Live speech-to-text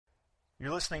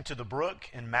You're listening to The Brook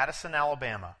in Madison,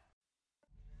 Alabama.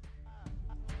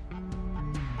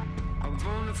 I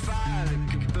want a fire that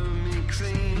can burn me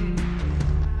clean,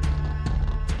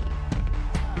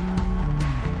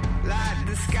 light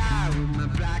the sky with my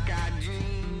black-eyed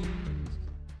dreams.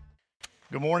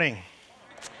 Good morning.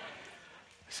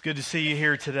 It's good to see you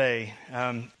here today.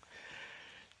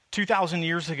 2,000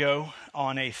 years ago,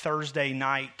 on a Thursday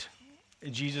night,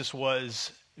 Jesus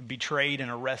was betrayed and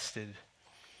arrested.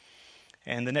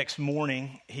 And the next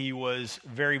morning, he was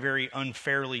very, very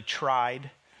unfairly tried.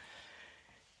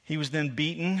 He was then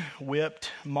beaten,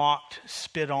 whipped, mocked,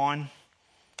 spit on,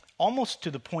 almost to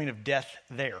the point of death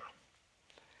there.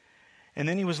 And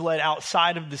then he was led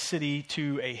outside of the city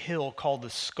to a hill called the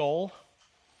Skull,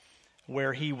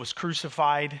 where he was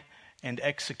crucified and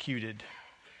executed.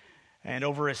 And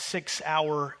over a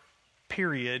 6-hour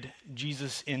period,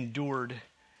 Jesus endured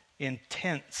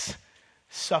intense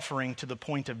suffering to the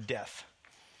point of death.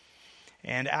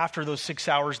 And after those 6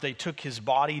 hours, they took his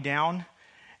body down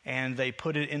and they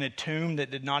put it in a tomb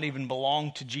that did not even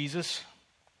belong to Jesus.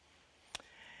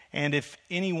 And if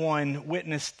anyone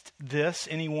witnessed this,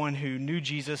 anyone who knew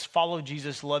Jesus, followed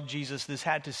Jesus, loved Jesus, this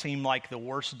had to seem like the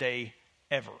worst day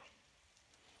ever.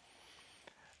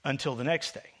 Until the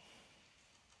next day.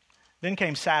 Then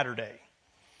came Saturday,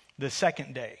 the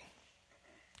second day,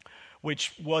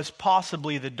 which was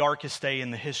possibly the darkest day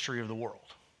in the history of the world.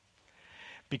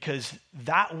 Because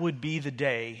that would be the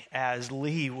day, as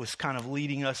Lee was kind of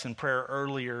leading us in prayer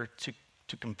earlier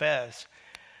to confess,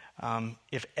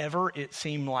 if ever it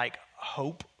seemed like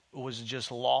hope was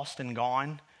just lost and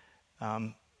gone,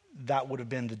 that would have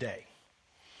been the day.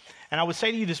 And I would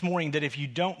say to you this morning that if you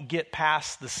don't get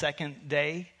past the second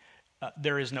day,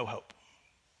 there is no hope.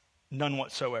 None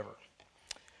whatsoever.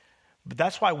 But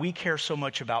that's why we care so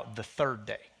much about the third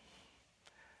day.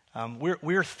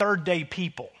 We're third day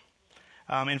people.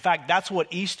 In fact, that's what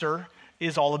Easter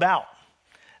is all about.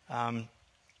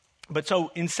 But so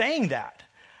in saying that,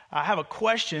 I have a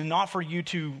question, not for you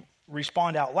to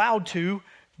respond out loud to,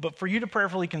 but for you to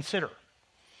prayerfully consider.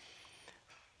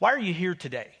 Why are you here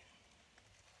today?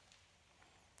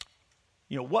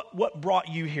 You know, what brought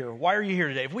you here? Why are you here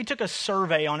today? If we took a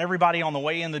survey on everybody on the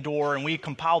way in the door and we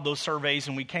compiled those surveys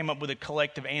and we came up with a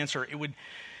collective answer, it would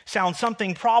sound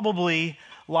something probably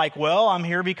like, well, I'm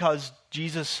here because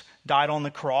Jesus died on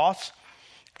the cross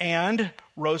and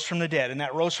rose from the dead. And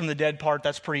that rose from the dead part,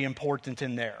 that's pretty important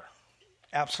in there.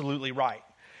 Absolutely right.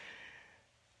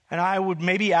 And I would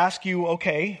maybe ask you,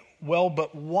 okay, well,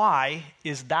 but why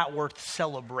is that worth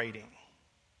celebrating?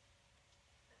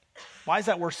 Why is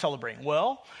that worth celebrating?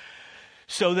 Well,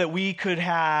 so that we could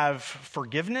have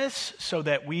forgiveness, so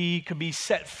that we could be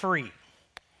set free.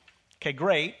 Okay,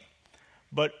 great.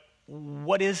 But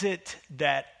what is it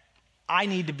that I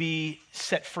need to be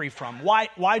set free from? Why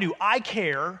do I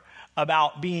care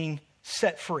about being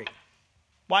set free?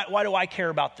 Why do I care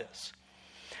about this?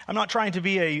 I'm not trying to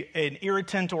be an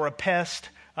irritant or a pest.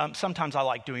 Sometimes I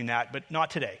like doing that, but not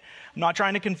today. I'm not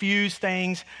trying to confuse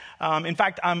things. In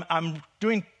fact, I'm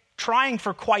trying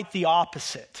for quite the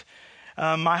opposite.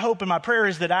 My hope and my prayer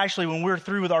is that actually when we're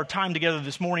through with our time together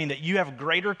this morning, that you have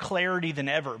greater clarity than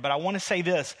ever. But I want to say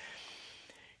this.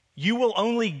 You will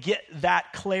only get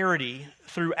that clarity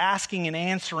through asking and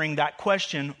answering that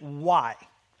question, why?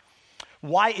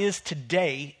 Why is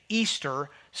today, Easter,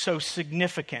 so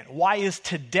significant? Why is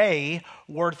today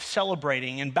worth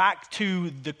celebrating? And back to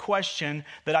the question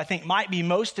that I think might be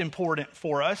most important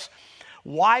for us,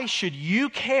 why should you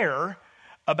care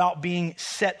about being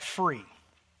set free?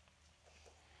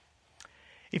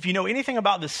 If you know anything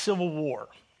about the Civil War,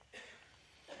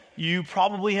 you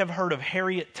probably have heard of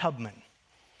Harriet Tubman.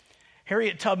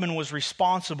 Harriet Tubman was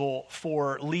responsible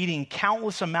for leading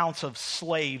countless amounts of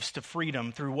slaves to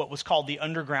freedom through what was called the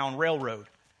Underground Railroad.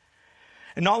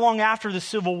 And not long after the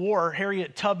Civil War,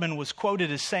 Harriet Tubman was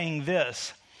quoted as saying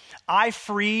this, "I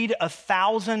freed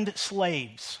 1,000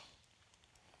 slaves.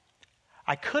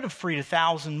 I could have freed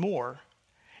 1,000 more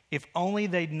if only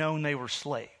they'd known they were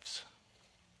slaves."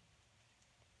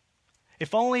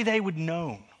 If only they would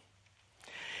known.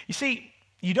 You see,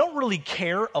 you don't really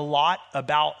care a lot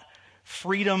about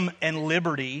freedom and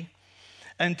liberty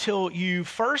until you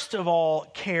first of all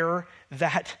care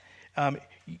that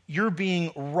you're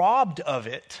being robbed of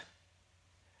it.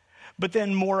 But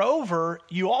then moreover,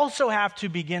 you also have to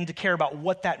begin to care about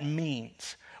what that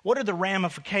means. What are the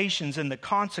ramifications and the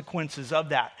consequences of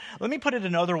that? Let me put it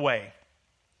another way.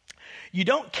 You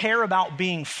don't care about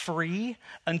being free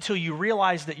until you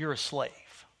realize that you're a slave.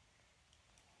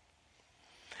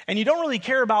 And you don't really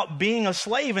care about being a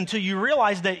slave until you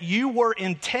realize that you were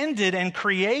intended and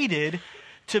created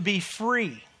to be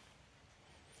free.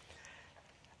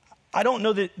 I don't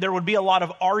know that there would be a lot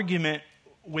of argument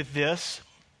with this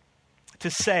to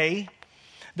say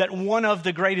that one of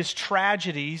the greatest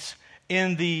tragedies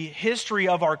in the history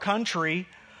of our country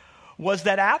was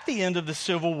that at the end of the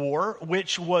Civil War,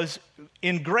 which was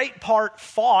in great part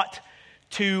fought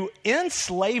to end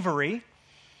slavery,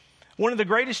 one of the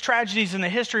greatest tragedies in the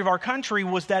history of our country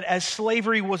was that as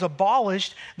slavery was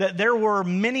abolished, that there were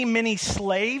many, many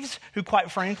slaves who,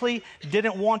 quite frankly,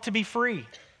 didn't want to be free.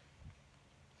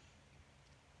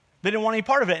 They didn't want any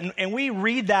part of it. And we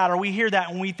read that or we hear that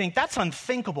and we think, that's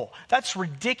unthinkable. That's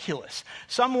ridiculous.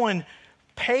 Someone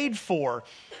paid for,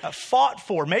 fought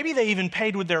for, maybe they even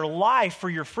paid with their life for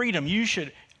your freedom. You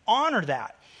should honor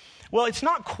that. Well, it's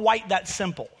not quite that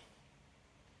simple.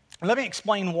 Let me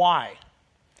explain why.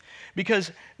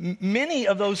 Because many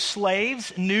of those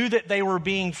slaves knew that they were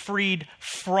being freed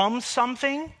from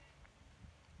something,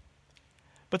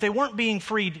 but they weren't being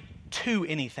freed to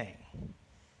anything.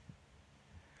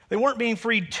 They weren't being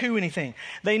freed to anything.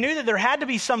 They knew that there had to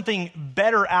be something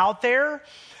better out there,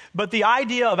 but the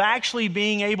idea of actually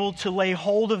being able to lay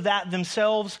hold of that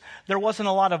themselves, there wasn't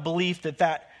a lot of belief that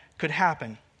that could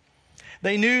happen.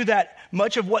 They knew that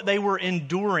much of what they were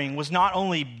enduring was not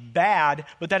only bad,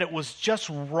 but that it was just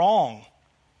wrong.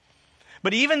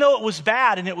 But even though it was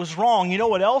bad and it was wrong, you know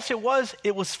what else it was?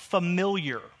 It was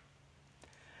familiar.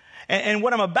 And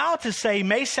what I'm about to say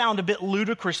may sound a bit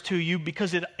ludicrous to you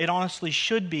because it honestly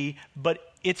should be,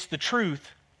 but it's the truth.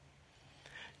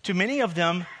 To many of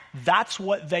them, that's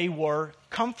what they were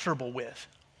comfortable with.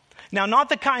 Now, not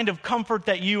the kind of comfort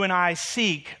that you and I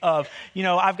seek of,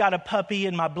 I've got a puppy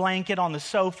and my blanket on the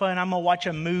sofa and I'm going to watch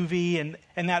a movie and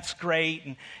that's great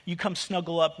and you come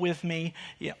snuggle up with me.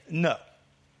 No,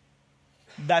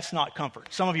 that's not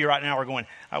comfort. Some of you right now are going,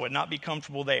 I would not be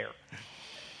comfortable there.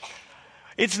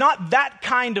 It's not that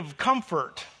kind of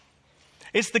comfort.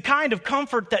 It's the kind of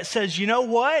comfort that says, you know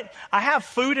what? I have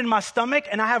food in my stomach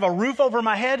and I have a roof over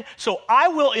my head, so I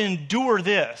will endure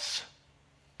this.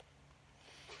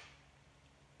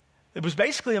 It was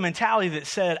basically a mentality that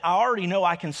said, I already know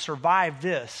I can survive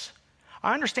this.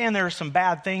 I understand there are some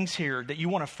bad things here, that you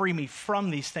want to free me from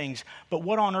these things, but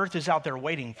what on earth is out there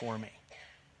waiting for me?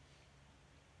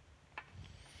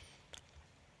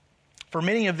 For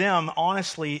many of them,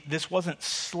 honestly, this wasn't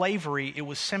slavery. It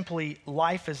was simply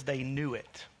life as they knew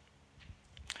it.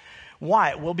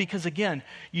 Why? Well, because again,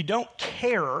 you don't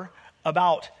care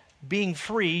about being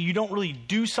free. You don't really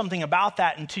do something about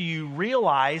that until you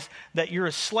realize that you're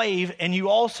a slave, and you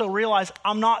also realize,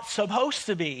 I'm not supposed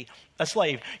to be a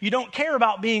slave. You don't care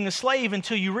about being a slave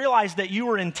until you realize that you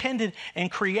were intended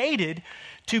and created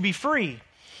to be free.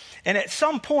 And at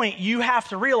some point, you have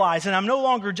to realize, and I'm no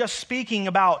longer just speaking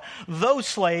about those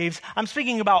slaves, I'm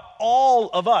speaking about all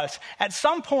of us. At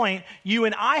some point, you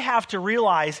and I have to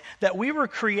realize that we were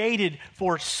created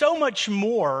for so much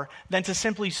more than to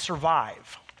simply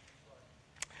survive.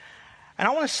 And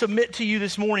I want to submit to you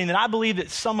this morning that I believe that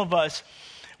some of us,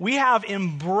 we have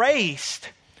embraced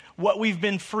what we've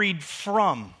been freed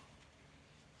from.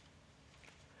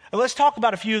 And let's talk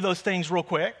about a few of those things real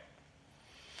quick.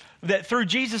 That through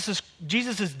Jesus'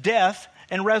 death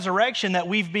and resurrection that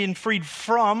we've been freed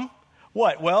from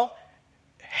what? Well,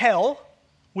 hell,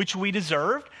 which we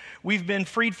deserved. We've been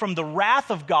freed from the wrath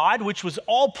of God, which was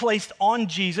all placed on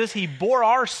Jesus. He bore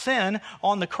our sin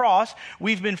on the cross.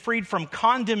 We've been freed from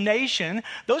condemnation.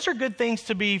 Those are good things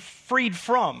to be freed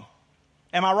from.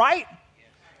 Am I right?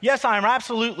 Yes, I am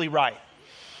absolutely right.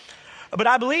 But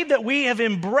I believe that we have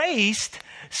embraced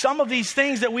some of these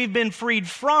things that we've been freed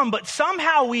from, but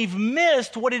somehow we've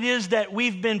missed what it is that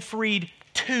we've been freed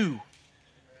to.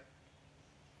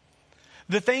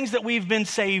 The things that we've been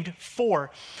saved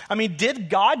for. I mean, did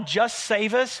God just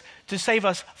save us to save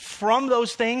us from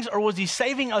those things, or was he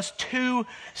saving us to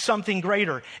something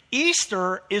greater?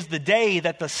 Easter is the day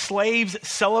that the slaves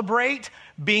celebrate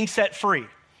being set free.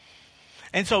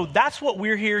 And so that's what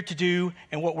we're here to do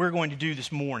and what we're going to do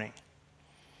this morning.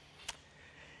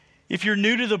 If you're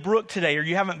new to the Brook today or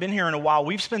you haven't been here in a while,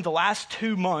 we've spent the last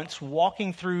 2 months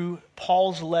walking through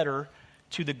Paul's letter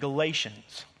to the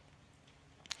Galatians.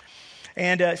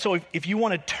 And so if you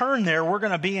want to turn there, we're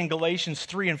going to be in Galatians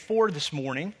 3 and 4 this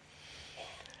morning.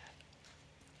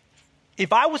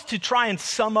 If I was to try and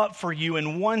sum up for you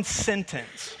in one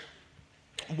sentence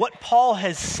what Paul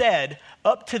has said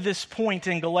up to this point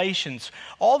in Galatians,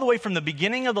 all the way from the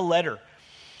beginning of the letter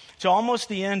to almost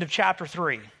the end of chapter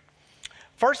 3.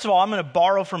 First of all, I'm going to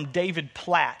borrow from David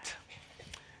Platt.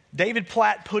 David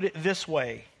Platt put it this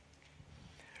way: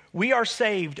 we are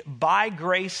saved by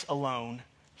grace alone,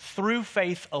 through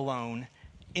faith alone,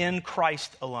 in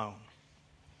Christ alone.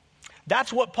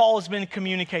 That's what Paul has been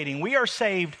communicating. We are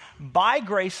saved by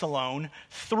grace alone,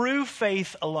 through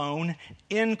faith alone,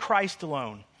 in Christ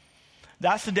alone.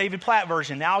 That's the David Platt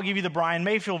version. Now I'll give you the Brian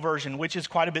Mayfield version, which is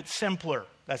quite a bit simpler.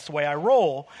 That's the way I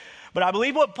roll. But I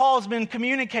believe what Paul's been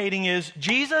communicating is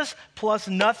Jesus plus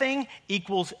nothing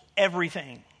equals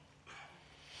everything.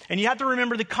 And you have to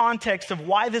remember the context of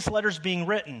why this letter's being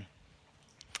written.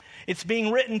 It's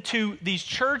being written to these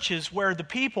churches where the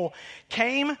people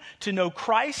came to know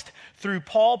Christ through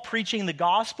Paul preaching the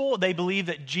gospel. They believed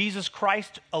that Jesus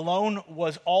Christ alone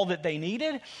was all that they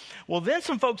needed. Well, then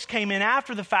some folks came in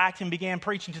after the fact and began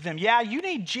preaching to them, yeah, you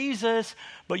need Jesus,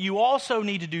 but you also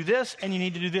need to do this and you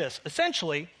need to do this.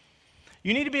 Essentially,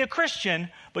 you need to be a Christian,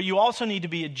 but you also need to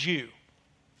be a Jew.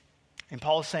 And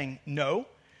Paul is saying, no,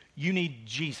 you need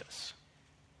Jesus.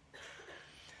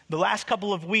 The last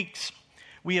couple of weeks,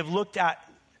 we have looked at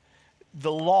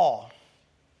the law,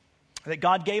 that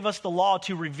God gave us the law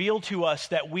to reveal to us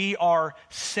that we are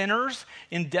sinners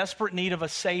in desperate need of a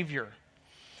Savior.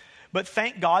 But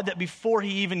thank God that before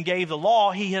he even gave the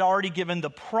law, he had already given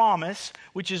the promise,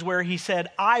 which is where he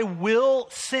said, I will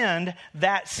send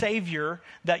that Savior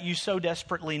that you so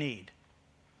desperately need.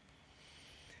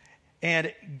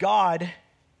 And God,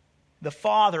 the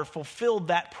Father, fulfilled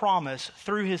that promise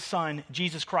through his Son,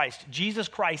 Jesus Christ. Jesus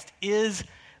Christ is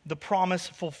the promise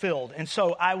fulfilled. And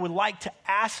so I would like to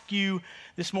ask you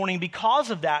this morning,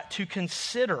 because of that, to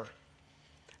consider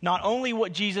not only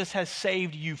what Jesus has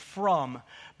saved you from,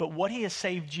 but what he has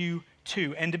saved you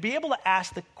to. And to be able to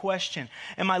ask the question,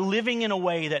 am I living in a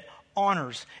way that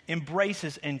honors,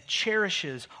 embraces, and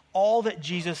cherishes all that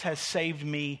Jesus has saved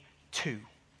me to?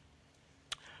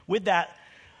 With that,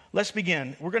 let's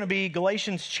begin. We're going to be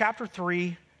Galatians chapter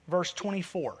 3, verse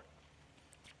 24.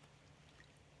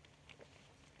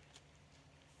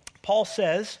 Paul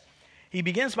says, he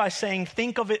begins by saying,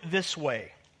 think of it this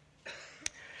way.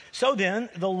 So then,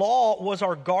 the law was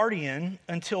our guardian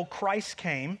until Christ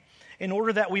came, in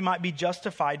order that we might be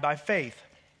justified by faith.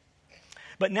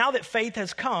 But now that faith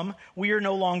has come, we are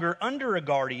no longer under a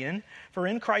guardian, for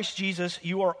in Christ Jesus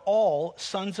you are all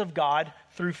sons of God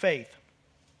through faith.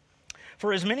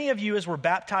 For as many of you as were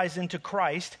baptized into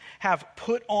Christ have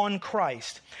put on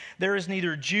Christ. There is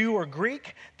neither Jew or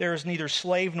Greek, there is neither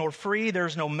slave nor free, there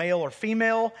is no male or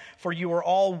female, for you are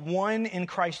all one in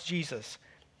Christ Jesus.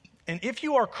 And if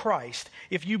you are Christ,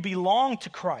 if you belong to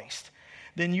Christ,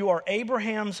 then you are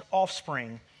Abraham's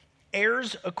offspring,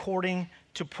 heirs according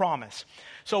to promise.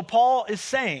 So Paul is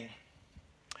saying,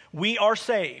 we are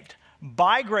saved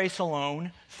by grace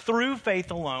alone, through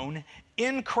faith alone,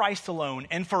 in Christ alone.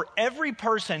 And for every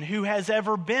person who has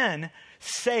ever been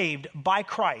saved by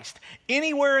Christ,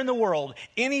 anywhere in the world,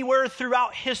 anywhere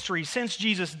throughout history since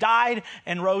Jesus died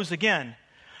and rose again,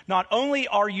 not only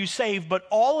are you saved, but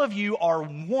all of you are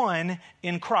one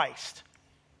in Christ.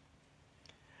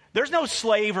 There's no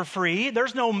slave or free.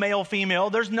 There's no male, female.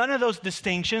 There's none of those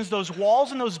distinctions. Those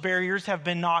walls and those barriers have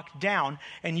been knocked down,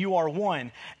 and you are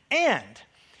one. And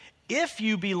if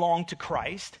you belong to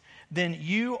Christ, then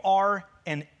you are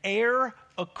an heir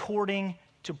according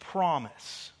to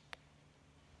promise.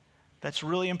 That's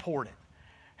really important.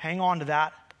 Hang on to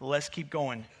that. Let's keep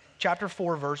going. Chapter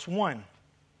 4, verse 1.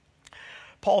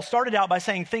 Paul started out by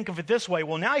saying, think of it this way.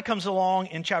 Well, now he comes along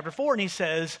in chapter 4 and he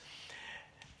says,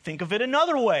 think of it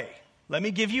another way. Let me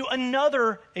give you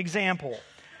another example.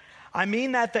 I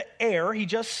mean that the heir, he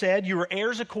just said, you are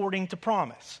heirs according to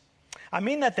promise. I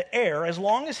mean that the heir, as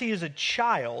long as he is a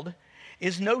child,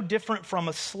 is no different from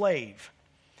a slave,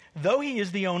 though he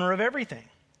is the owner of everything.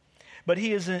 But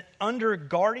he is under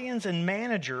guardians and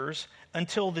managers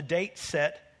until the date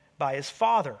set by his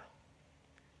father.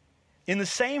 In the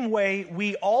same way,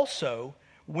 we also,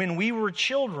 when we were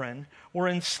children, were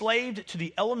enslaved to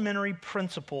the elementary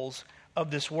principles of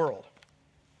this world.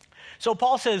 So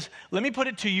Paul says, let me put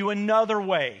it to you another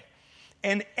way.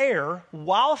 An heir,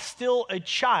 while still a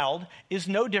child, is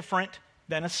no different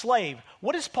than a slave.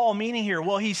 What is Paul meaning here?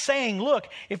 Well, he's saying, look,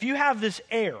 if you have this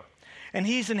heir, and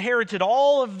he's inherited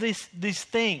all of these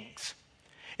things,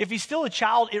 if he's still a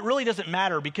child, it really doesn't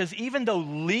matter, because even though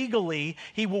legally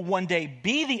he will one day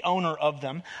be the owner of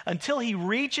them, until he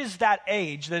reaches that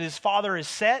age that his father has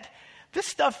set, this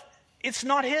stuff, it's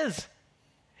not his.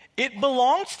 It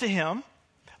belongs to him,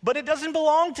 but it doesn't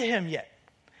belong to him yet.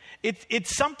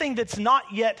 It's something that's not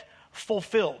yet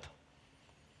fulfilled.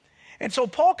 And so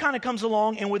Paul kind of comes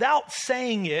along, and without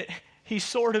saying it, he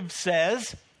sort of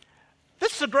says,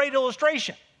 this is a great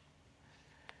illustration.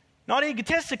 Not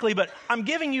egotistically, but I'm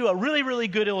giving you a really, really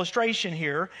good illustration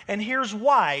here, and here's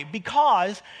why.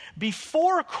 Because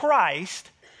before Christ,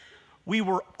 we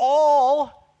were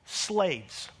all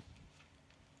slaves.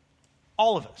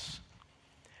 All of us.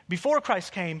 Before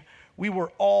Christ came, we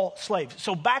were all slaves.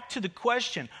 So back to the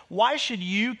question, why should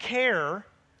you care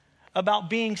about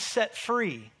being set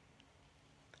free?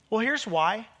 Well, here's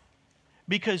why.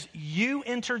 Because you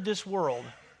entered this world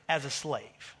as a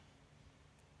slave.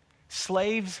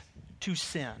 Slaves to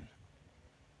sin.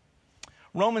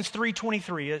 Romans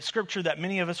 3:23, a scripture that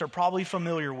many of us are probably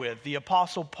familiar with, the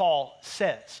Apostle Paul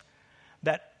says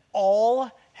that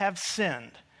all have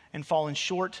sinned and fallen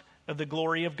short of the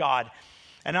glory of God.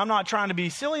 And I'm not trying to be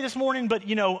silly this morning, but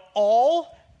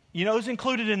all, is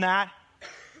included in that.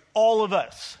 All of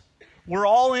us. We're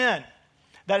all in.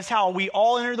 That is how we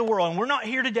all enter the world. And we're not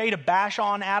here today to bash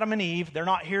on Adam and Eve. They're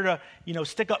not here to,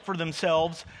 stick up for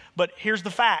themselves. But here's the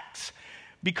facts.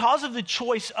 Because of the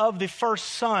choice of the first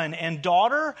son and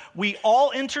daughter, we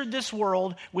all entered this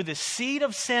world with a seed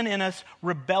of sin in us,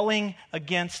 rebelling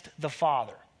against the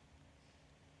Father.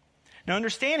 Now,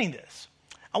 understanding this,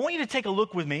 I want you to take a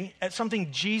look with me at something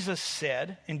Jesus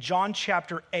said in John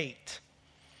chapter 8.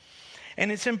 And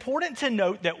it's important to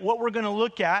note that what we're going to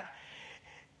look at,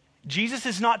 Jesus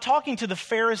is not talking to the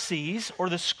Pharisees or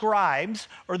the scribes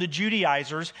or the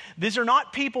Judaizers. These are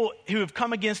not people who have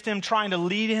come against him trying to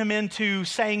lead him into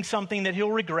saying something that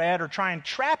he'll regret or try and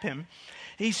trap him.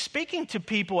 He's speaking to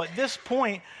people at this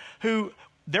point who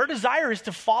their desire is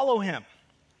to follow him.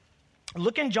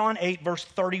 Look in John 8, verse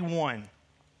 31.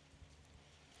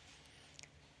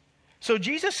 So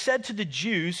Jesus said to the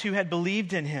Jews who had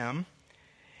believed in him,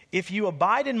 "If you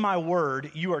abide in my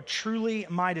word, you are truly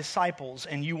my disciples,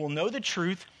 and you will know the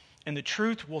truth, and the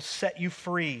truth will set you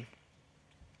free."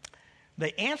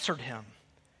 They answered him,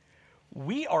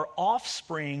 "We are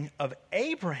offspring of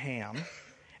Abraham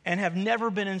and have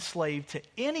never been enslaved to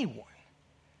anyone.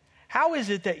 How is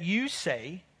it that you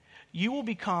say you will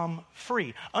become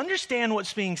free?" Understand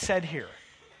what's being said here.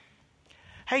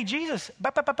 Hey, Jesus,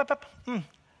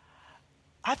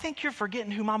 I think you're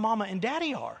forgetting who my mama and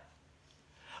daddy are.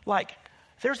 Like,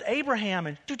 there's Abraham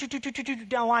and down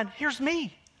the line. Here's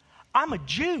me. I'm a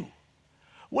Jew.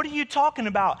 What are you talking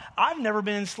about? I've never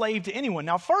been enslaved to anyone.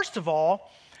 Now, first of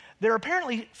all, they're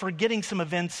apparently forgetting some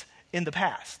events in the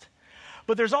past.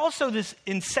 But there's also this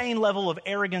insane level of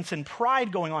arrogance and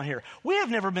pride going on here. We have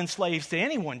never been slaves to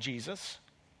anyone, Jesus.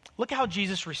 Look how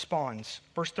Jesus responds.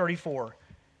 Verse 34.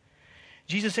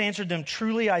 Jesus answered them,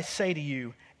 "Truly I say to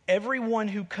you, everyone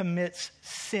who commits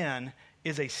sin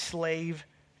is a slave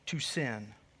to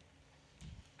sin."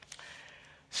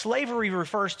 Slavery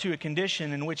refers to a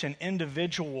condition in which an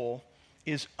individual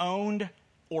is owned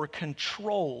or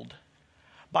controlled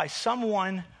by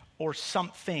someone or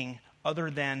something other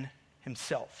than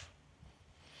himself.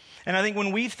 And I think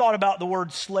when we've thought about the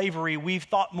word slavery, we've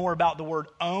thought more about the word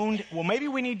owned. Well, maybe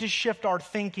we need to shift our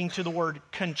thinking to the word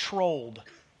controlled.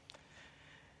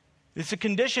 It's a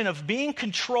condition of being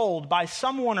controlled by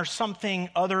someone or something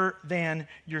other than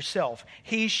yourself.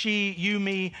 He, she, you,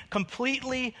 me,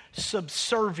 completely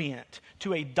subservient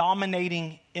to a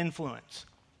dominating influence.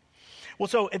 Well,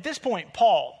 so at this point,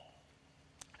 Paul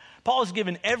has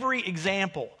given every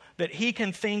example that he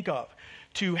can think of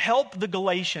to help the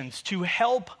Galatians, to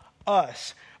help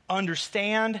us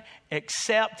understand,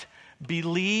 accept,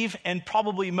 believe, and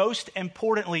probably most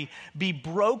importantly, be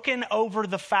broken over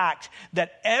the fact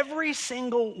that every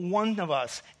single one of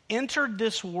us entered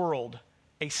this world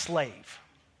a slave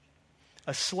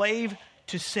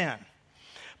to sin.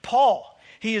 Paul,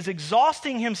 he is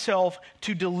exhausting himself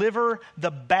to deliver the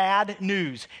bad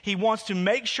news. He wants to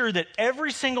make sure that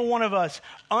every single one of us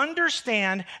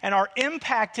understand and are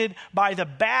impacted by the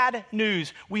bad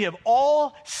news. We have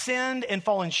all sinned and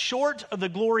fallen short of the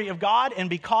glory of God, and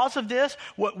because of this,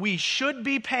 what we should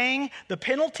be paying, the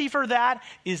penalty for that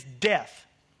is death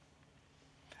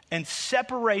and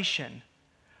separation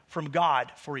from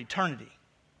God for eternity.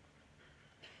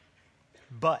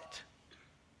 But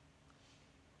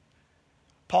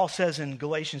Paul says in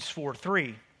Galatians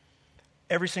 4:3,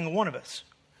 every single one of us,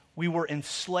 we were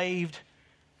enslaved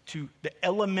to the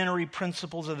elementary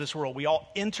principles of this world. We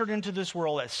all entered into this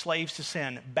world as slaves to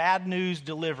sin. Bad news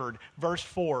delivered. Verse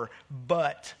 4,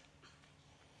 but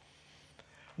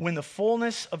when the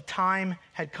fullness of time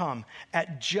had come,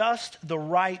 at just the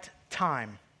right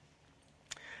time,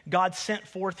 God sent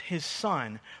forth his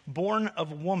Son, born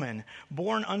of woman,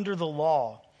 born under the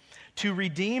law, to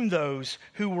redeem those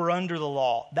who were under the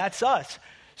law. That's us.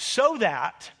 So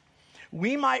that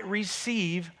we might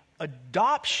receive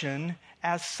adoption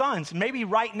as sons. Maybe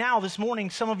right now, this morning,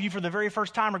 some of you for the very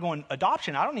first time are going,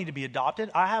 adoption? I don't need to be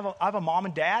adopted. I have a mom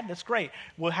and dad. That's great.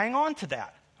 Well, hang on to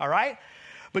that, all right?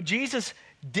 But Jesus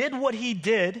did what he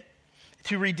did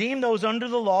to redeem those under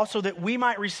the law so that we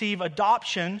might receive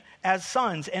adoption as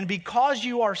sons. And because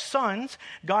you are sons,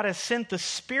 God has sent the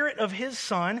Spirit of His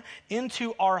Son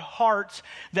into our hearts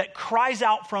that cries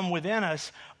out from within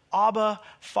us, Abba,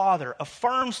 Father,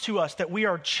 affirms to us that we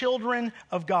are children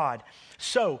of God.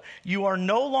 So you are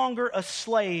no longer a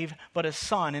slave, but a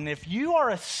son. And if you are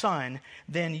a son,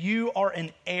 then you are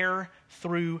an heir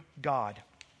through God.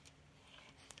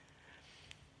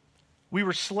 We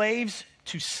were slaves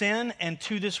to sin and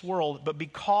to this world, but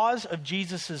because of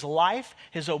Jesus' life,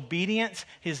 His obedience,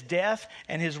 His death,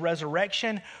 and His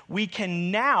resurrection, we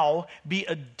can now be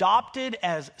adopted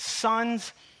as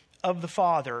sons of the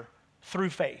Father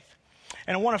through faith.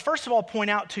 And I want to first of all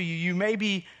point out to you, you may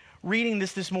be reading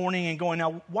this morning and going,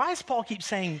 now, why does Paul keep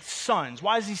saying sons?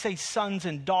 Why does he say sons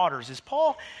and daughters? Is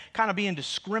Paul kind of being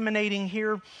discriminating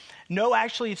here? No,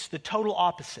 actually, it's the total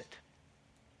opposite.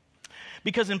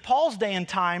 Because in Paul's day and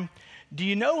time, do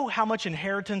you know how much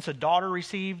inheritance a daughter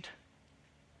received?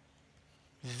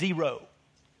 0.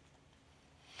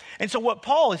 And so what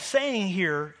Paul is saying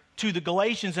here to the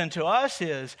Galatians and to us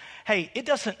is, hey, it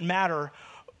doesn't matter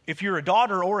if you're a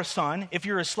daughter or a son, if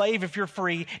you're a slave, if you're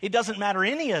free, it doesn't matter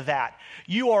any of that.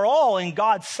 You are all in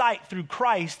God's sight through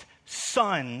Christ,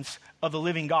 sons of the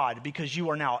living God, because you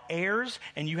are now heirs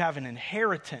and you have an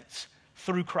inheritance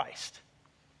through Christ.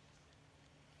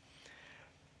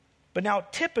 But now,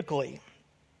 typically,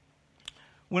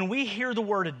 when we hear the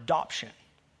word adoption,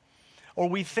 or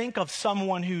we think of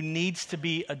someone who needs to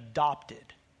be adopted,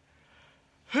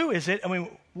 who is it? I mean,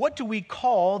 what do we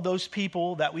call those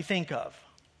people that we think of?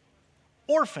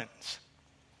 Orphans.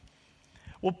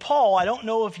 Well, Paul, I don't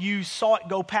know if you saw it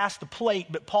go past the plate,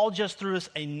 but Paul just threw us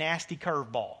a nasty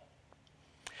curveball.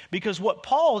 Because what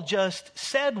Paul just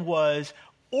said was,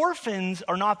 orphans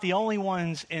are not the only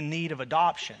ones in need of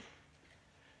adoption.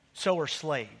 So are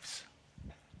slaves.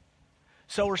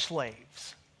 So are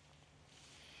slaves.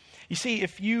 You see,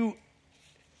 if you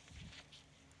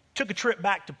took a trip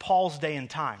back to Paul's day and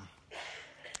time,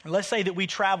 let's say that we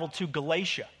traveled to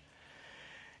Galatia,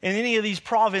 in any of these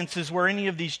provinces where any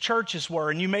of these churches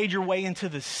were, and you made your way into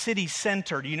the city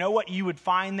center, do you know what you would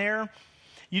find there?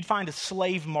 You'd find a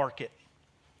slave market.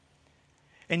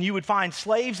 And you would find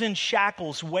slaves in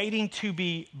shackles waiting to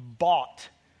be bought.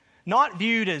 Not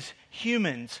viewed as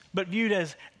humans, but viewed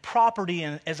as property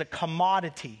and as a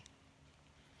commodity.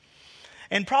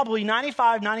 And probably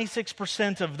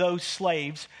 96% of those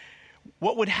slaves,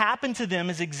 what would happen to them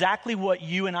is exactly what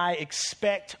you and I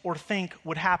expect or think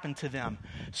would happen to them.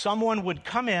 Someone would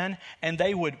come in and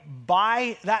they would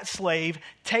buy that slave,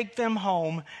 take them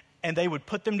home, and they would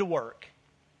put them to work.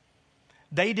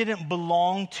 They didn't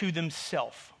belong to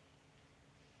themselves.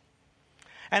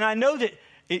 And I know that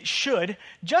it should,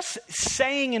 just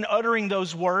saying and uttering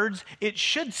those words, it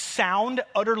should sound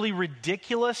utterly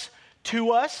ridiculous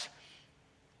to us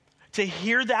to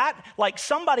hear that. Like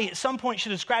somebody at some point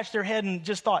should have scratched their head and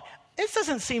just thought, this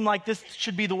doesn't seem like this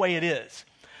should be the way it is.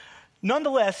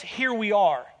 Nonetheless, here we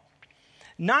are.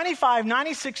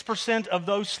 96% of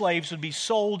those slaves would be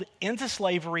sold into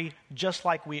slavery just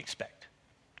like we expect.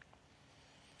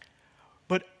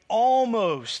 But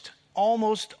almost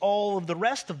all of the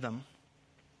rest of them,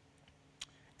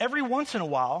 every once in a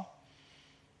while,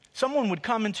 someone would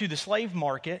come into the slave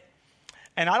market,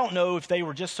 and I don't know if they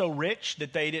were just so rich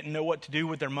that they didn't know what to do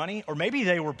with their money, or maybe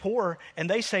they were poor and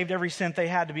they saved every cent they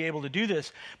had to be able to do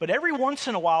this. But every once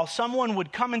in a while, someone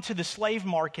would come into the slave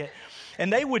market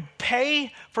and they would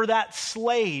pay for that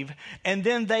slave, and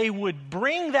then they would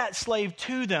bring that slave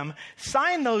to them,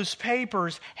 sign those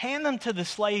papers, hand them to the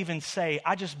slave and say,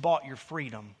 I just bought your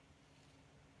freedom.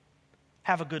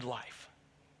 Have a good life.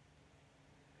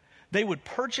 They would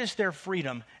purchase their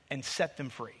freedom and set them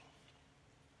free.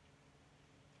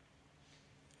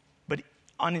 But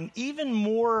on an even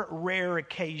more rare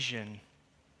occasion,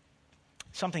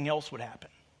 something else would happen.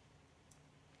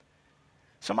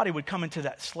 Somebody would come into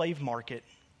that slave market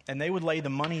and they would lay the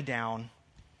money down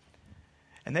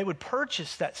and they would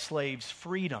purchase that slave's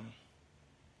freedom.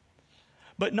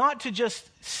 But not to just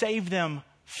save them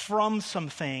from some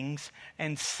things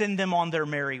and send them on their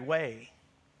merry way.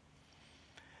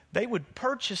 They would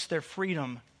purchase their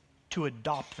freedom to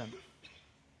adopt them.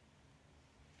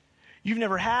 You've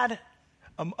never had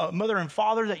a mother and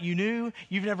father that you knew.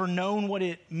 You've never known what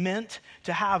it meant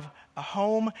to have a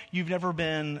home, you've never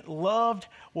been loved.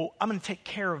 Well, I'm going to take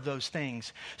care of those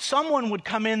things. Someone would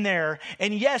come in there,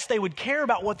 and yes, they would care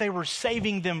about what they were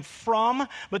saving them from,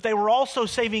 but they were also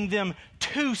saving them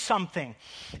to something.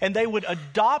 And they would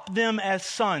adopt them as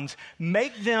sons,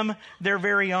 make them their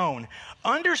very own.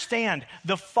 Understand,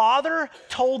 the father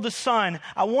told the son,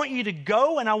 I want you to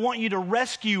go and I want you to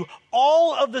rescue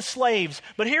all of the slaves.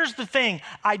 But here's the thing,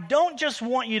 I don't just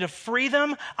want you to free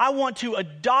them, I want to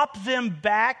adopt them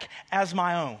back as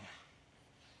my own.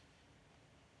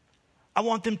 I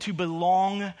want them to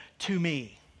belong to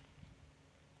me.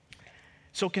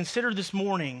 So consider this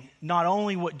morning not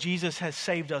only what Jesus has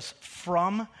saved us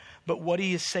from, but what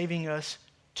he is saving us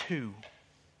to.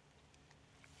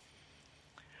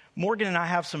 Morgan and I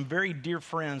have some very dear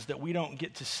friends that we don't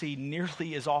get to see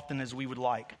nearly as often as we would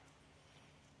like,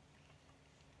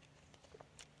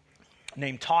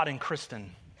 named Todd and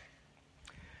Kristen.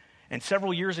 And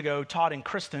several years ago, Todd and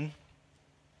Kristen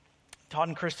are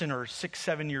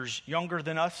 6-7 years younger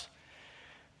than us.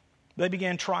 They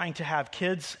began trying to have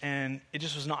kids, and it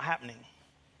just was not happening.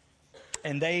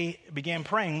 And they began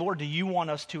praying, Lord, do you want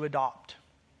us to adopt?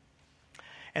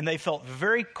 And they felt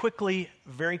very quickly,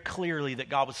 very clearly that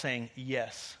God was saying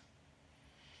yes.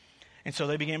 And so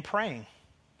they began praying.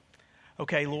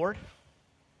 Okay, Lord,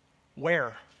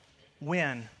 where?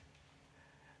 When?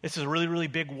 This is a really, really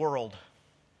big world.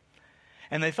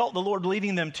 And they felt the Lord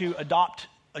leading them to adopt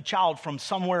a child from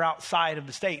somewhere outside of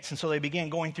the States. And so they began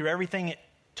going through everything it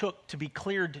took to be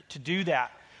cleared to do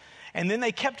that. And then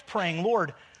they kept praying,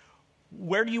 Lord,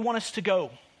 where do you want us to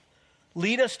go?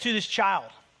 Lead us to this child.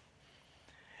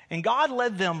 And God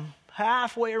led them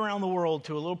halfway around the world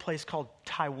to a little place called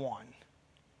Taiwan,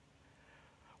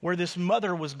 where this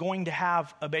mother was going to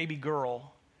have a baby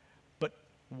girl, but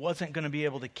wasn't going to be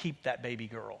able to keep that baby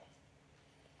girl.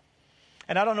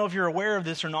 And I don't know if you're aware of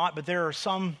this or not, but there are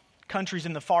some countries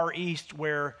in the Far East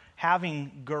where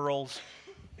having girls,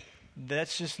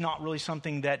 that's just not really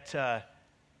something that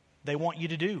they want you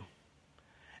to do.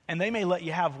 And they may let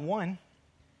you have one.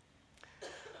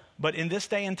 But in this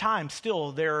day and time,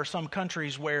 still, there are some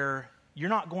countries where you're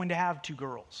not going to have 2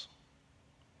 girls.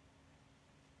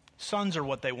 Sons are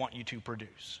what they want you to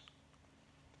produce.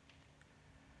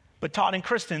 But Todd and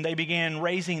Kristen, they began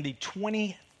raising the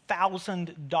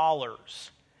 $20,000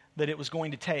 that it was going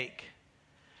to take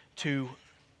to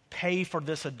pay for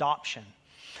this adoption.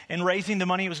 And raising the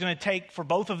money it was going to take for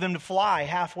both of them to fly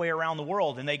halfway around the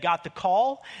world. And they got the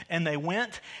call, and they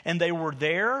went, and they were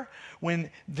there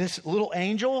when this little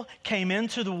angel came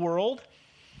into the world.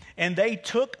 And they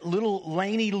took little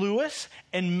Lainey Lewis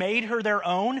and made her their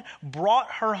own,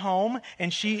 brought her home,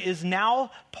 and she is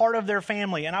now part of their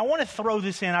family. And I want to throw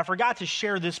this in. I forgot to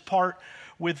share this part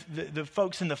with the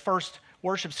folks in the first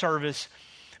worship service.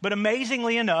 But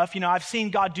amazingly enough, I've seen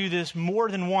God do this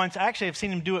more than once. Actually, I've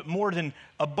seen him do it more than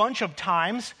a bunch of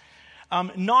times.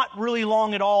 Not really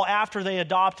long at all after they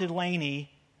adopted Lainey,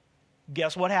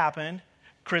 guess what happened?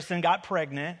 Kristen got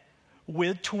pregnant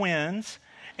with twins.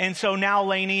 And so now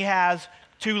Lainey has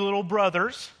 2 little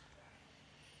brothers.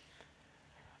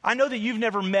 I know that you've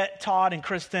never met Todd and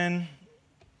Kristen,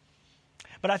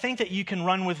 but I think that you can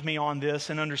run with me on this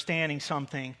and understanding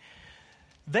something.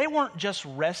 They weren't just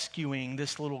rescuing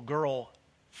this little girl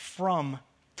from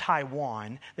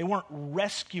Taiwan. They weren't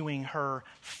rescuing her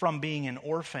from being an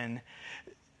orphan.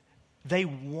 They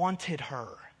wanted her.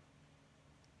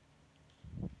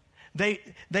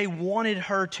 They wanted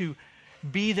her to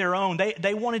be their own.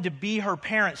 They wanted to be her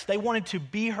parents. They wanted to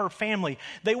be her family.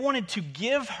 They wanted to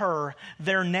give her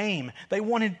their name. They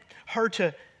wanted her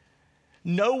to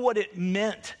know what it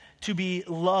meant to be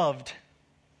loved.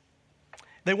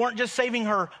 They weren't just saving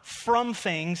her from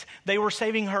things, they were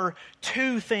saving her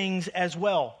to things as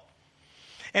well.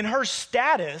 And her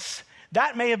status,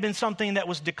 that may have been something that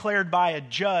was declared by a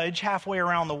judge halfway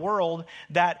around the world,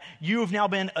 that you have now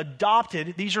been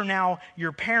adopted. These are now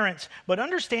your parents. But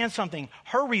understand something,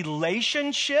 her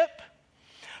relationship,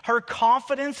 her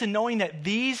confidence in knowing that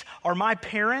these are my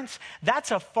parents, that's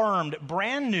affirmed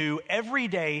brand new every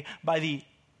day by the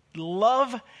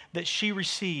love that she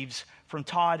receives from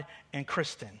Todd and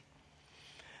Kristen.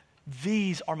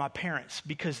 These are my parents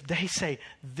because they say,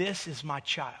 this is my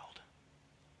child.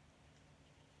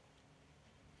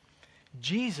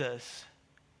 Jesus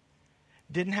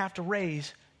didn't have to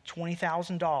raise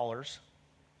 $20,000.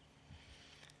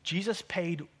 Jesus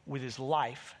paid with his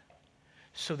life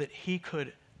so that he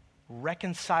could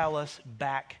reconcile us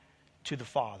back to the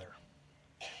Father.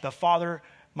 The Father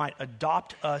might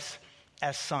adopt us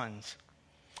as sons.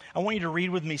 I want you to read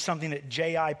with me something that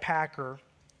J.I. Packer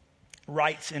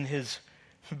writes in his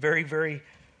very, very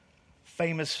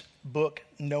famous book,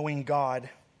 Knowing God.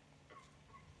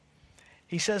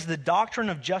 He says the doctrine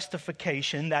of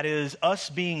justification, that is,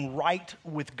 us being right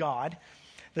with God,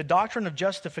 the doctrine of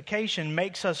justification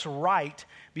makes us right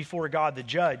before God the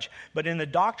judge. But in the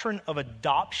doctrine of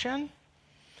adoption,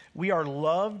 we are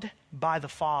loved by the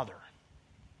Father.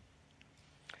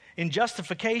 In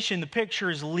justification, the picture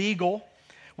is legal.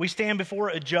 We stand before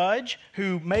a judge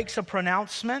who makes a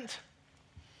pronouncement.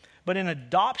 But in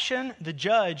adoption, the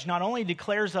judge not only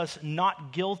declares us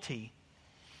not guilty,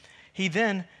 he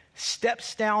then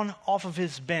steps down off of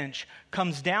his bench,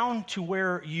 comes down to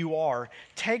where you are,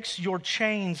 takes your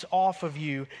chains off of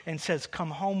you, and says,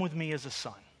 "Come home with me as a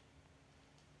son.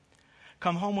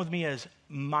 Come home with me as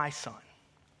my son."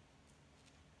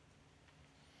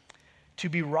 To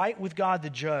be right with God the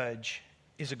judge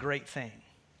is a great thing.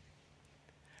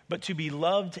 But to be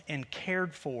loved and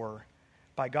cared for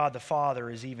by God the Father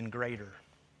is even greater.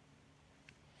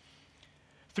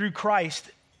 Through Christ,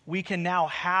 we can now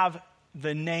have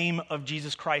the name of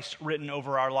Jesus Christ written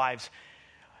over our lives.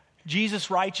 Jesus'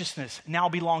 righteousness now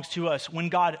belongs to us. When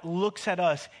God looks at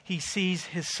us, he sees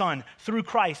his Son. Through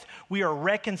Christ, we are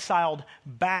reconciled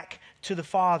back to the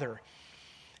Father.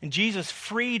 And Jesus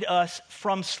freed us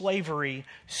from slavery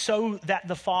so that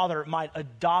the Father might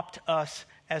adopt us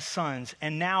as sons.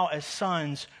 And now, as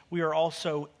sons, we are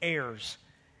also heirs.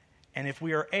 And if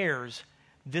we are heirs,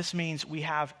 this means we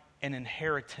have an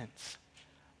inheritance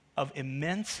of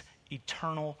immense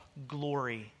eternal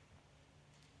glory.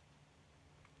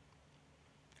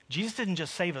 Jesus didn't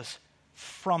just save us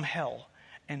from hell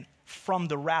and from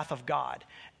the wrath of God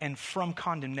and from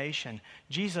condemnation.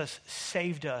 Jesus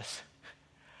saved us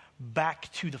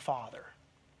back to the Father.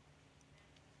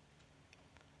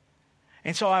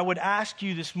 And so I would ask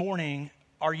you this morning,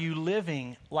 are you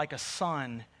living like a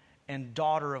son and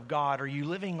daughter of God? Are you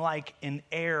living like an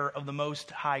heir of the Most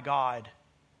High God?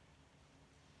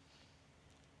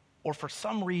 Or for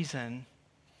some reason,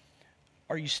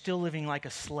 are you still living like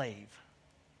a slave?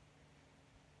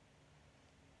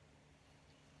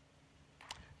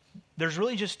 There's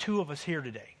really just two of us here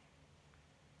today.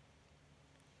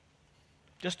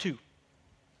 Just two.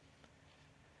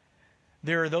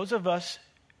 There are those of us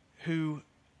who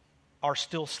are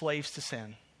still slaves to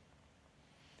sin,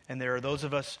 and there are those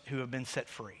of us who have been set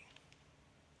free.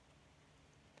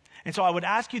 And so I would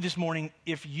ask you this morning,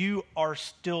 if you are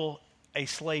still a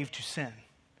slave to sin,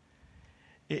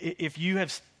 if you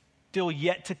have still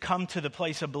yet to come to the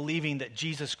place of believing that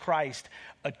Jesus Christ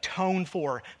atoned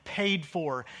for, paid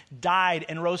for, died,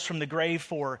 and rose from the grave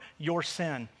for your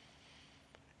sin,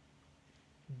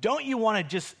 don't you want to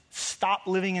just stop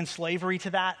living in slavery to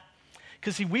that?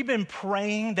 Because see, we've been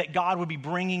praying that God would be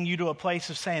bringing you to a place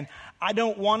of saying, I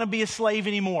don't want to be a slave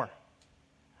anymore.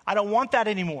 I don't want that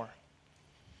anymore.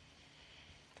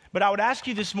 But I would ask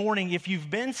you this morning, if you've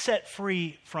been set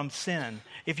free from sin,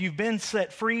 if you've been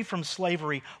set free from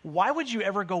slavery, why would you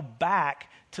ever go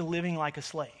back to living like a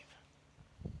slave?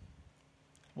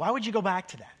 Why would you go back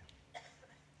to that?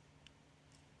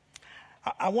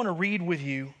 I want to read with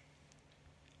you,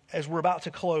 as we're about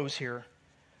to close here,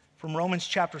 from Romans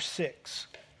chapter 6.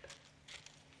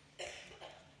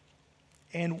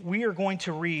 And we are going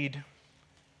to read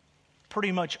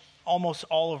pretty much almost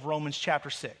all of Romans chapter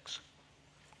 6.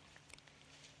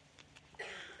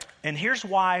 And here's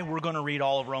why we're going to read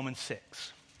all of Romans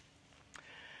 6.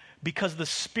 Because the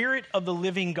Spirit of the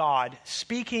living God,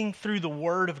 speaking through the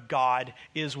Word of God,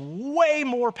 is way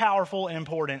more powerful and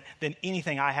important than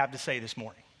anything I have to say this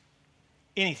morning.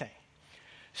 Anything.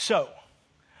 So,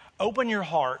 open your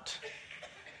heart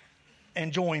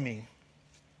and join me.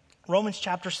 Romans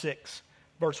chapter 6,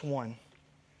 verse 1.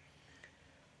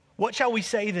 What shall we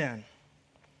say then?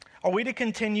 Are we to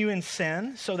continue in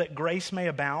sin so that grace may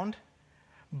abound?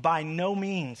 By no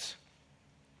means.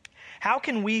 How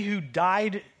can we who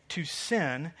died to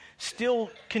sin still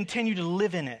continue to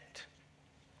live in it?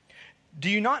 Do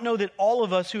you not know that all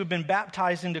of us who have been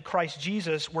baptized into Christ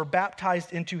Jesus were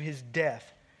baptized into his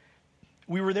death?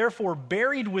 We were therefore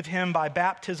buried with him by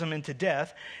baptism into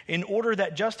death, in order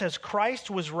that just as Christ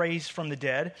was raised from the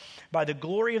dead by the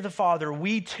glory of the Father,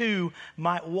 we too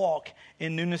might walk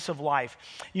in newness of life.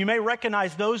 You may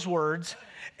recognize those words.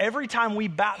 Every time we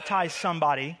baptize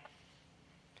somebody,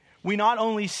 we not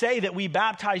only say that we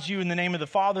baptize you in the name of the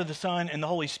Father, the Son, and the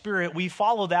Holy Spirit, we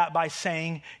follow that by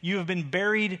saying you have been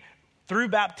buried through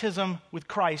baptism with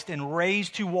Christ and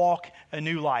raised to walk a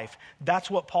new life. That's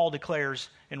what Paul declares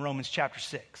in Romans chapter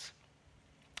 6.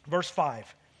 Verse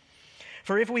 5.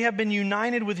 For if we have been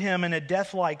united with him in a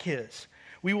death like his,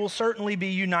 we will certainly be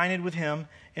united with him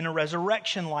in a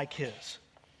resurrection like his.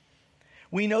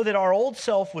 We know that our old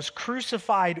self was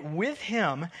crucified with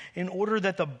him in order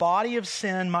that the body of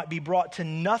sin might be brought to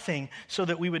nothing so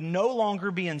that we would no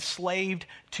longer be enslaved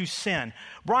to sin.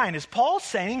 Brian, is Paul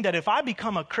saying that if I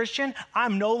become a Christian,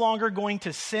 I'm no longer going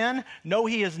to sin? No,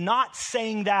 he is not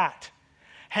saying that.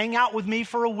 Hang out with me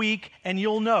for a week and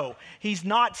you'll know. He's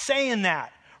not saying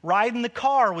that. Ride in the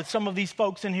car with some of these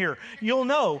folks in here. You'll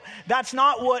know that's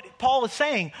not what Paul is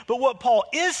saying. But what Paul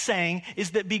is saying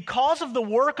is that because of the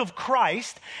work of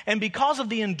Christ and because of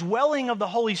the indwelling of the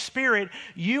Holy Spirit,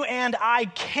 you and I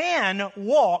can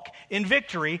walk in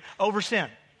victory over sin.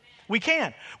 We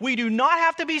can. We do not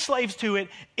have to be slaves to it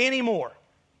anymore.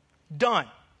 Done.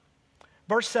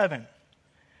 Verse 7.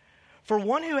 For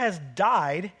one who has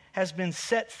died has been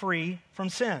set free from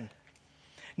sin.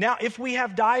 Now, if we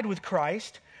have died with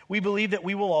Christ, we believe that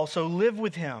we will also live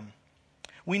with him.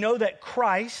 We know that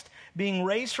Christ, being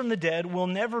raised from the dead, will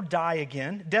never die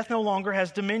again. Death no longer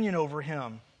has dominion over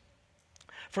him.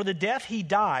 For the death he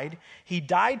died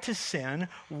to sin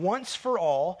once for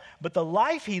all, but the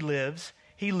life he lives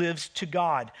to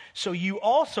God. So you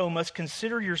also must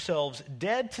consider yourselves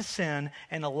dead to sin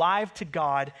and alive to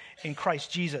God in Christ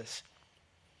Jesus.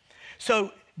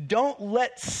 So don't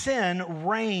let sin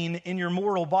reign in your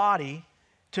mortal body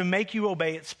to make you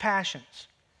obey its passions.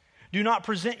 Do not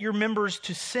present your members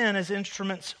to sin as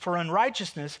instruments for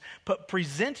unrighteousness, but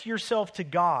present yourself to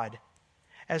God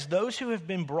as those who have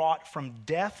been brought from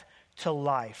death to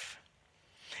life.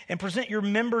 And present your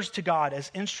members to God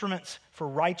as instruments for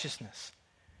righteousness.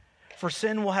 For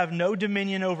sin will have no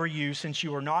dominion over you, since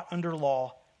you are not under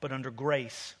law, but under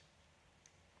grace.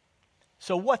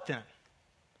 So what then?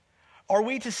 Are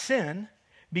we to sin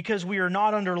because we are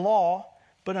not under law,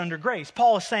 but under grace?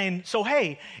 Paul is saying, so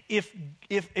hey, if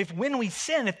when we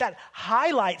sin, if that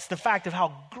highlights the fact of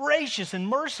how gracious and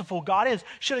merciful God is,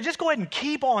 should I just go ahead and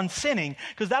keep on sinning?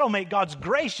 Because that'll make God's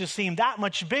grace just seem that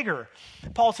much bigger.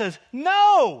 Paul says,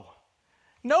 no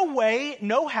way,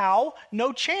 no how,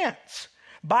 no chance,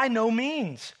 by no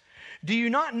means. Do you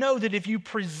not know that if you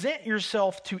present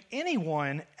yourself to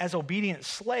anyone as obedient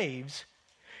slaves,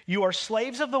 you are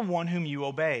slaves of the one whom you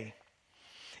obey?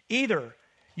 Either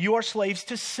you are slaves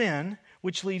to sin,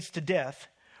 which leads to death,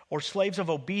 or slaves of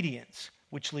obedience,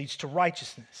 which leads to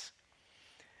righteousness.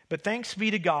 But thanks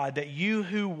be to God that you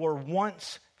who were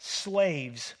once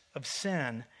slaves of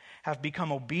sin have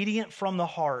become obedient from the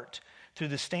heart through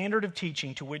the standard of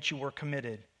teaching to which you were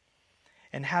committed.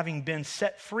 And having been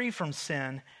set free from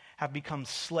sin, have become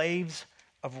slaves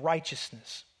of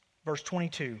righteousness. Verse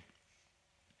 22.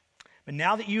 But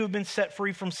now that you have been set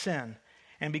free from sin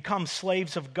and become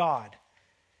slaves of God,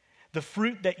 the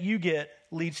fruit that you get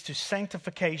leads to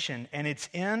sanctification, and its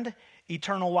end,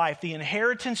 eternal life. The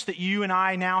inheritance that you and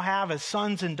I now have as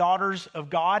sons and daughters of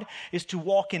God is to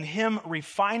walk in him,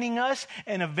 refining us,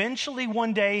 and eventually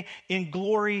one day in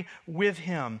glory with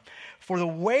him. For the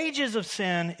wages of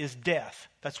sin is death.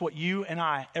 That's what you and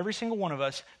I, every single one of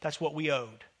us, that's what we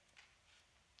owed.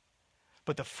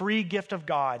 But the free gift of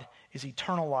God is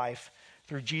eternal life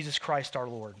through Jesus Christ our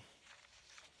Lord.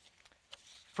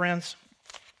 Friends,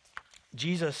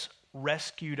 Jesus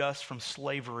rescued us from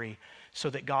slavery so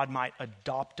that God might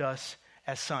adopt us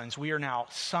as sons. We are now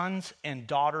sons and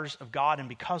daughters of God, and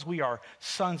because we are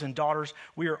sons and daughters,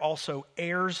 we are also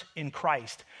heirs in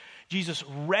Christ. Jesus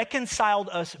reconciled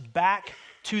us back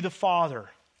to the Father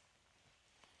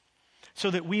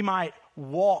so that we might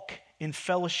walk in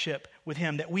fellowship with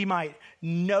him, that we might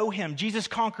know him. Jesus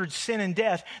conquered sin and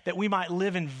death that we might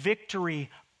live in victory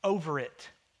over it.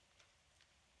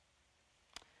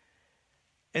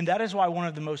 And that is why one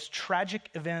of the most tragic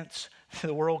events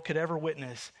the world could ever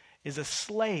witness is a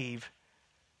slave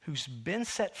who's been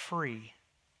set free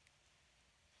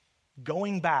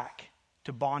going back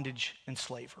to bondage and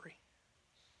slavery.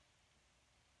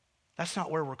 That's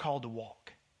not where we're called to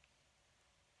walk.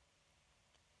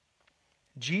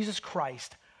 Jesus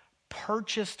Christ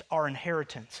purchased our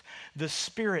inheritance. The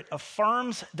Spirit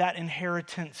affirms that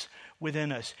inheritance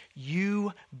within us.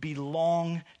 You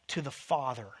belong to the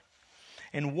Father.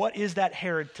 And what is that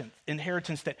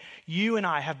inheritance that you and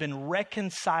I have been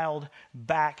reconciled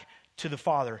back to the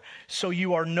Father? So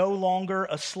you are no longer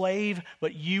a slave,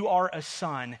 but you are a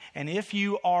son. And if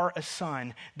you are a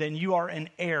son, then you are an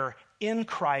heir in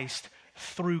Christ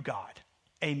through God.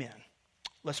 Amen.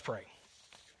 Let's pray.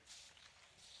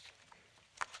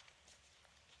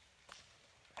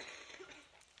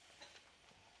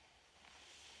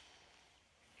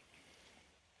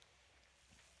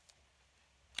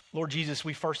 Lord Jesus,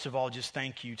 we first of all just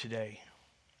thank you today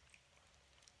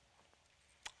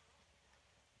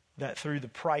that through the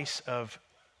price of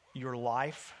your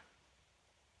life,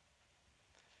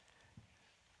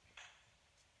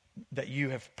 that you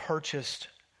have purchased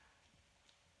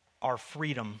our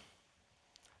freedom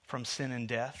from sin and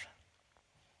death.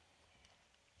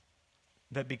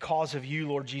 That because of you,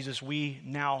 Lord Jesus, we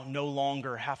now no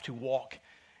longer have to walk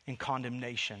in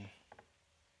condemnation.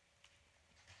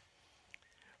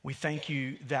 We thank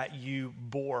you that you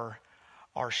bore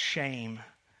our shame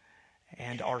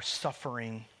and our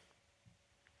suffering,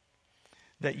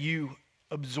 that you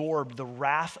absorbed the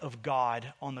wrath of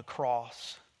God on the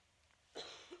cross.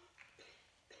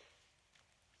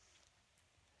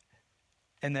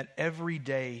 And that every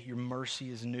day your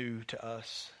mercy is new to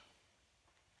us.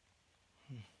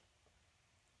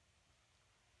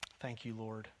 Thank you,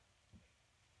 Lord.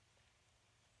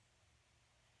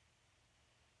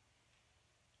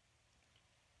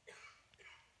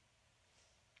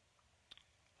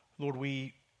 Lord,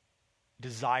 we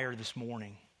desire this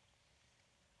morning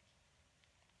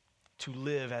to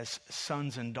live as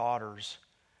sons and daughters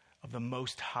of the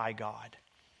Most High God.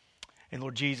 And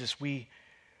Lord Jesus, we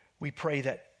pray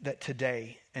that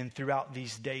today and throughout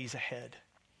these days ahead,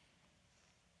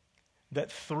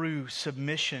 that through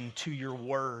submission to your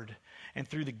word and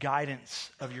through the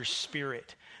guidance of your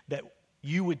Spirit, that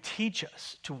you would teach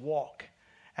us to walk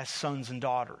as sons and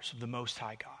daughters of the Most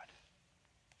High God.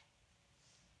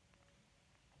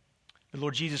 But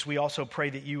Lord Jesus, we also pray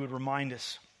that you would remind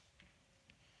us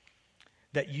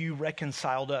that you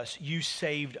reconciled us, you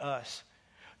saved us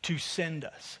to send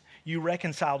us. You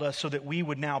reconciled us so that we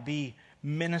would now be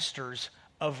ministers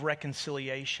of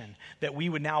reconciliation, that we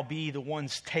would now be the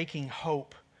ones taking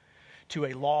hope to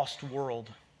a lost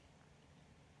world.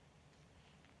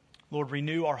 Lord,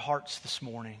 renew our hearts this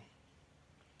morning.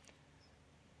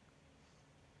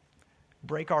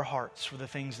 Break our hearts for the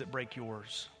things that break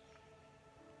yours.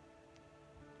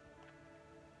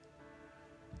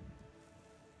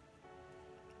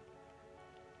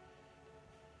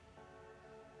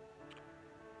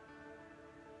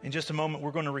 In just a moment,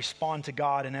 we're going to respond to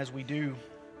God, and as we do,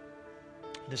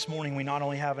 this morning we not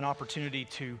only have an opportunity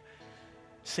to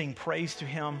sing praise to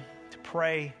Him, to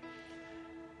pray,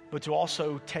 but to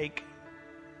also take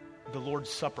the Lord's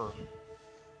Supper.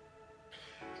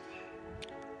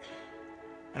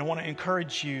 And I want to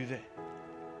encourage you that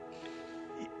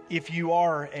if you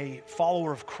are a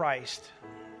follower of Christ,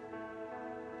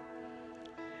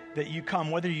 that you come,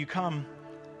 whether you come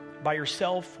by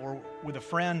yourself or with a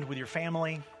friend, with your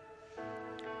family,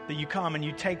 that you come and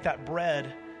you take that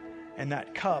bread and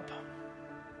that cup,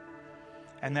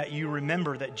 and that you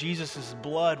remember that Jesus'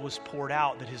 blood was poured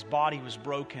out, that His body was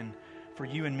broken for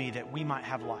you and me, that we might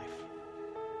have life.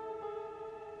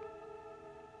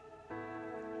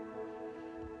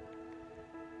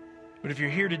 But if you're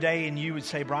here today and you would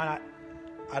say, Brian,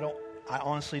 I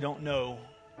honestly don't know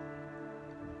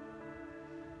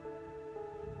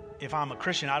if I'm a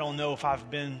Christian. I don't know if I've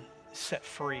been set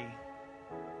free.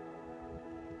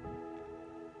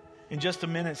 In just a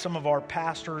minute, some of our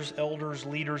pastors, elders,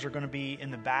 leaders are going to be in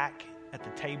the back at the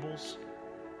tables.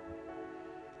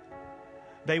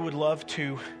 They would love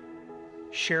to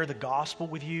share the gospel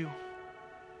with you.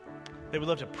 They would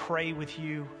love to pray with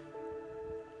you.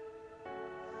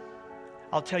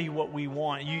 I'll tell you what we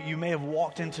want. You may have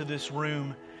walked into this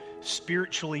room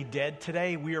spiritually dead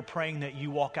today. We are praying that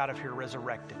you walk out of here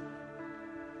resurrected.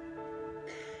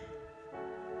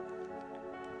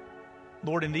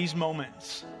 Lord, in these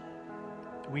moments,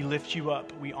 we lift you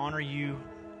up. We honor you.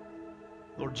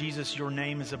 Lord Jesus, your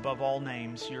name is above all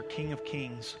names. You're King of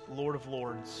kings, Lord of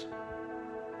lords.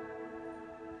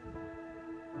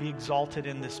 Be exalted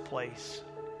in this place.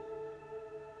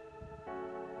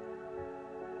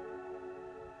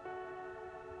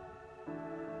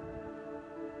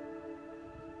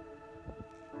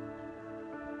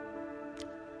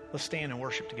 Let's stand and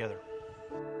worship together.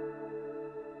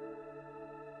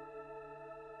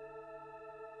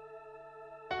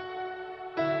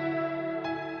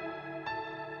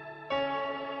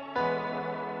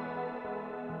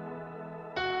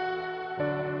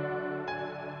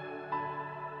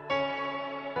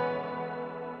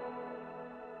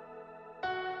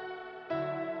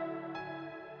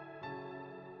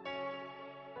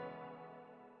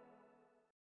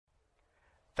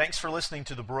 Thanks for listening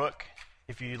to The Brook.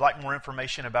 If you'd like more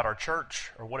information about our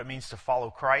church or what it means to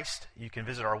follow Christ, you can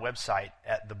visit our website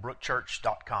at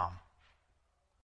thebrookchurch.com.